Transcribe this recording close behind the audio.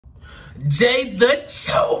Jay the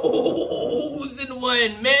Chosen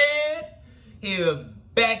One, man. Here,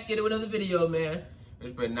 back at it with another video, man. We're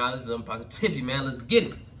spreading knowledge and positivity, man. Let's get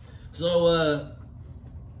it. So,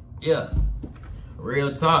 yeah,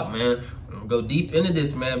 real talk, man. I'm gonna go deep into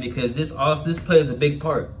this, man, because this plays a big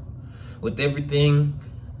part with everything,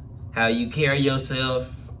 how you carry yourself,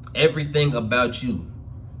 everything about you.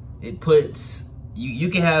 It puts, you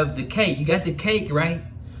can have the cake. You got the cake, right?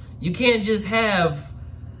 You can't just have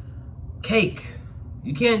cake.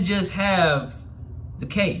 You can't just have the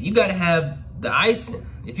cake. You gotta have the icing.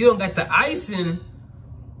 If you don't got the icing,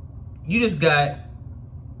 you just got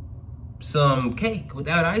some cake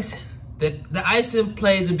without icing. The icing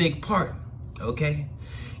plays a big part, okay?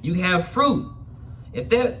 You have fruit. If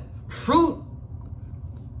that fruit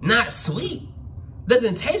not sweet,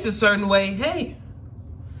 doesn't taste a certain way, hey,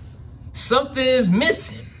 something is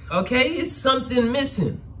missing, okay? It's something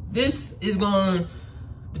missing. This is gonna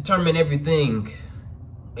determine everything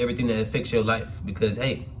that affects your life, because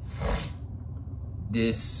hey,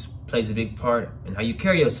 this plays a big part in how you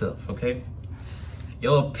carry yourself, okay?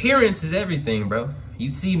 Your appearance is everything, bro. You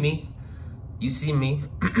see me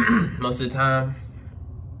most of the time,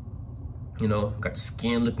 you know, got the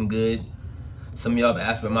skin looking good. Some of y'all have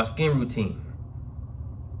asked about my skin routine.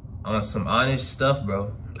 On some honest stuff,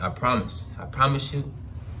 bro, I promise you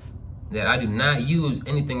that I do not use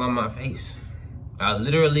anything on my face. I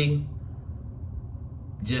literally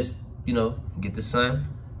just, you know, get the sun,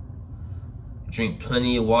 drink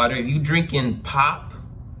plenty of water. If you drinking pop,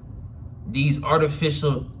 these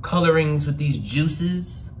artificial colorings with these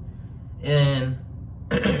juices and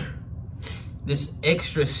this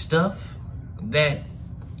extra stuff that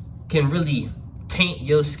can really taint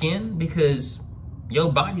your skin, because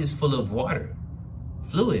your body is full of water,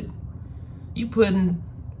 fluid. You putting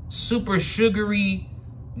super sugary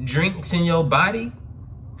drinks in your body,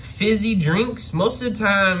 fizzy drinks, most of the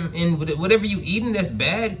time, in whatever you eating that's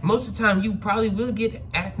bad, most of the time you probably will get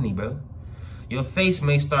acne, bro. Your face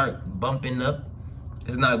may start bumping up.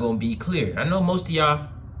 It's not gonna be clear. I know most of y'all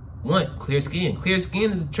want clear skin. Clear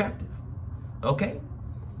skin is attractive, okay?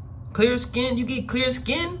 Clear skin, you get clear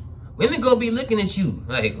skin, women gonna be looking at you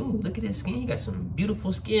like, ooh, look at this skin, you got some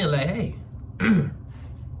beautiful skin, like, hey.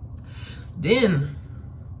 Then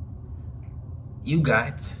you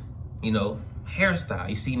got, you know, hairstyle.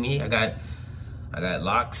 You see me, I got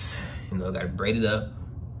locks, you know, got it braided up,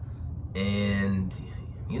 and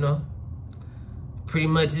you know,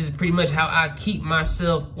 this is pretty much how I keep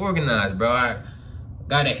myself organized, bro. I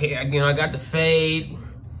got a hair, you know, I got the fade,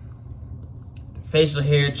 the facial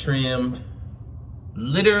hair trimmed,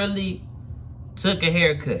 literally took a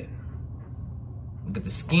haircut. Got the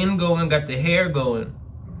skin going, got the hair going.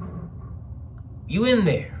 You in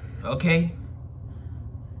there, okay?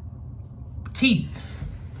 Teeth.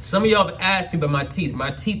 Some of y'all have asked me about my teeth.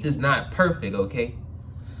 My teeth is not perfect, okay?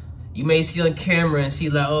 You may see on camera and see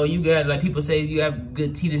like, oh, you got, like, people say you have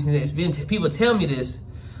good teeth. People tell me this.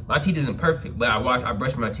 My teeth isn't perfect, but I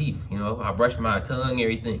brush my teeth, you know? I brush my tongue,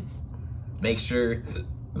 everything. Make sure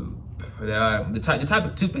that the type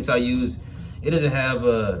of toothpaste I use, it doesn't have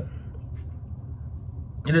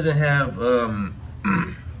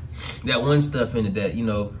that one stuff in it that, you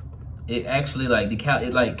know, it actually like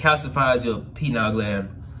calcifies your pineal gland.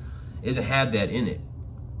 It doesn't have that in it,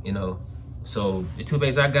 you know. So the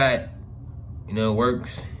toothpaste I got, you know,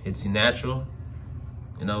 works. It's natural.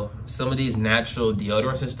 You know, some of these natural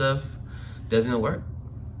deodorants and stuff doesn't work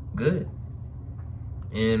good.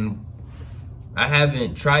 And I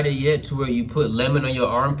haven't tried it yet to where you put lemon on your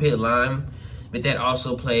armpit, lime, but that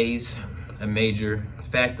also plays a major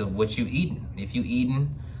factor of what you eating. If you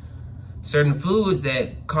eating certain foods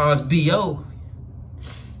that cause BO,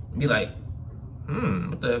 be like,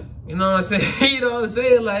 what the, you know what I'm saying? You know what I'm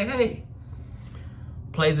saying? Like, hey,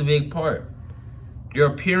 plays a big part.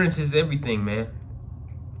 Your appearance is everything, man.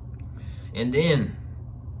 And then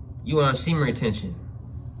you on semen retention.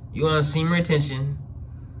 You on semen retention,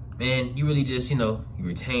 man. You really just, you know, you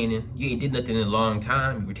retaining. You ain't did nothing in a long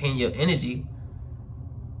time. You retain your energy.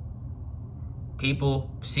 People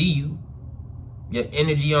see you. Your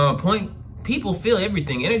energy on point. People feel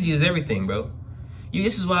everything. Energy is everything, bro.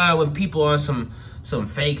 This is why when people on some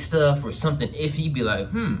fake stuff or something iffy, you be like,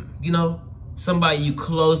 you know, somebody you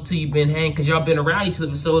close to, you've been hanging, because y'all been around each other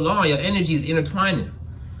for so long, your energy is intertwining.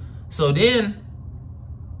 So then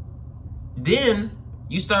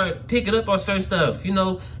you start picking up on certain stuff, you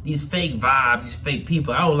know, these fake vibes, these fake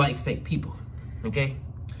people. I don't like fake people, okay?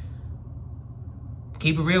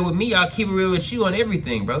 Keep it real with me, I'll keep it real with you on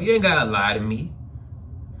everything, bro. You ain't gotta lie to me.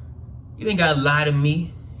 You ain't gotta lie to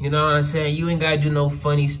me, you know what I'm saying? You ain't gotta do no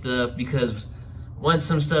funny stuff, because once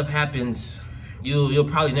some stuff happens, you'll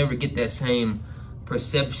probably never get that same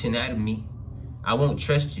perception out of me. I won't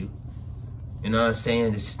trust you. You know what I'm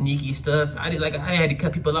saying? The sneaky stuff. I had to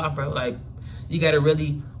cut people off, bro. Like, you gotta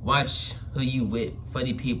really watch who you with.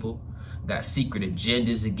 Funny people got secret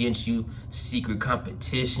agendas against you, secret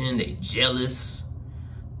competition, they jealous.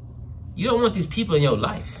 You don't want these people in your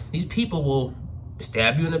life. These people will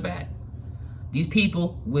stab you in the back. These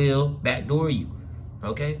people will backdoor you,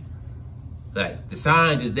 okay? Like, the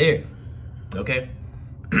sign is there, okay?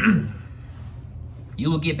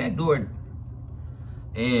 You will get backdoored.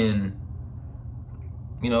 And,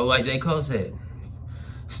 you know, like J. Cole said,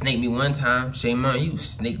 snake me one time, shame on you.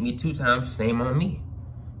 Snake me 2 times, shame on me.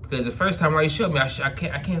 Because the first time you showed me, I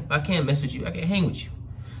can't mess with you. I can't hang with you.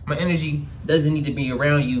 My energy doesn't need to be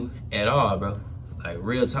around you at all, bro. Like,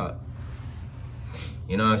 real talk.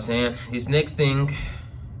 You know what I'm saying? This next thing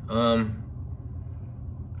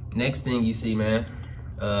you see, man,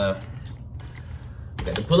 got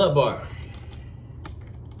the pull-up bar.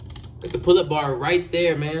 Got the pull-up bar right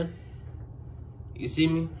there, man. You see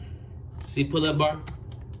me? See pull-up bar?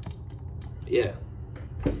 Yeah.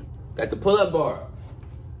 Got the pull-up bar.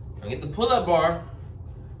 I get the pull-up bar.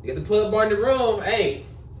 You get the pull-up bar in the room. Hey,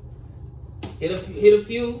 hit a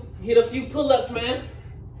few pull-ups, man.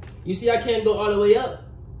 You see, I can't go all the way up,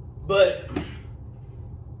 but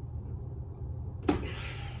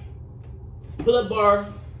pull-up bar.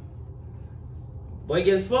 Boy,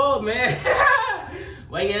 get swole, man.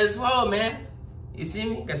 Boy, get swole, man. You see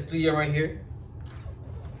me? Got studio right here.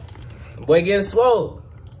 Boy, getting swole.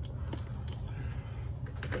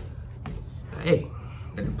 Hey,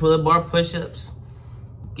 got the pull-up bar push-ups.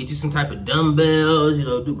 Get you some type of dumbbells, you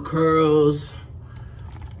know, do curls.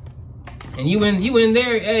 And you in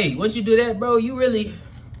there, hey, once you do that, bro, you really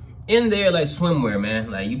in there like swimwear, man.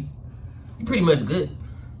 Like, you pretty much good.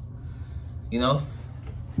 You know?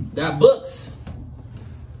 Got books.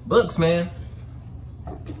 Books, man.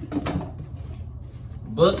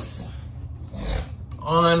 Books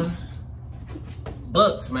on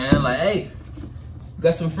books, man. Like, hey, you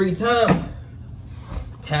got some free time,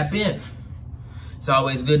 tap in. It's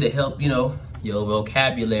always good to help, you know, your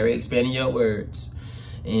vocabulary, expanding your words.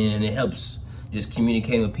 And it helps just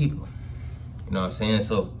communicating with people. You know what I'm saying?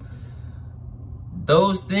 So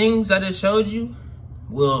those things I just showed you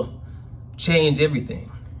will change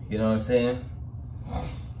everything. You know what I'm saying?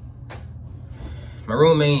 My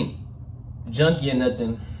room ain't junky or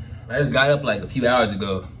nothing. I just got up like a few hours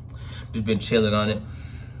ago. Just been chilling on it.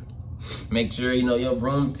 Make sure, you know, your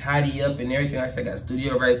room tidy up and everything. I said, I got a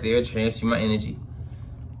studio right there, transfer my energy.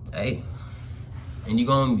 Hey, and you're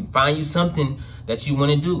gonna find you something that you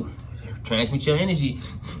wanna do. Transmit your energy,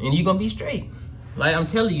 and you're gonna be straight. Like I'm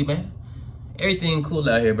telling you, man. Everything cool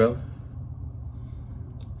out here, bro.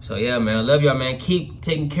 So yeah, man, I love y'all, man. Keep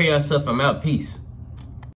taking care of yourself. I'm out. Peace.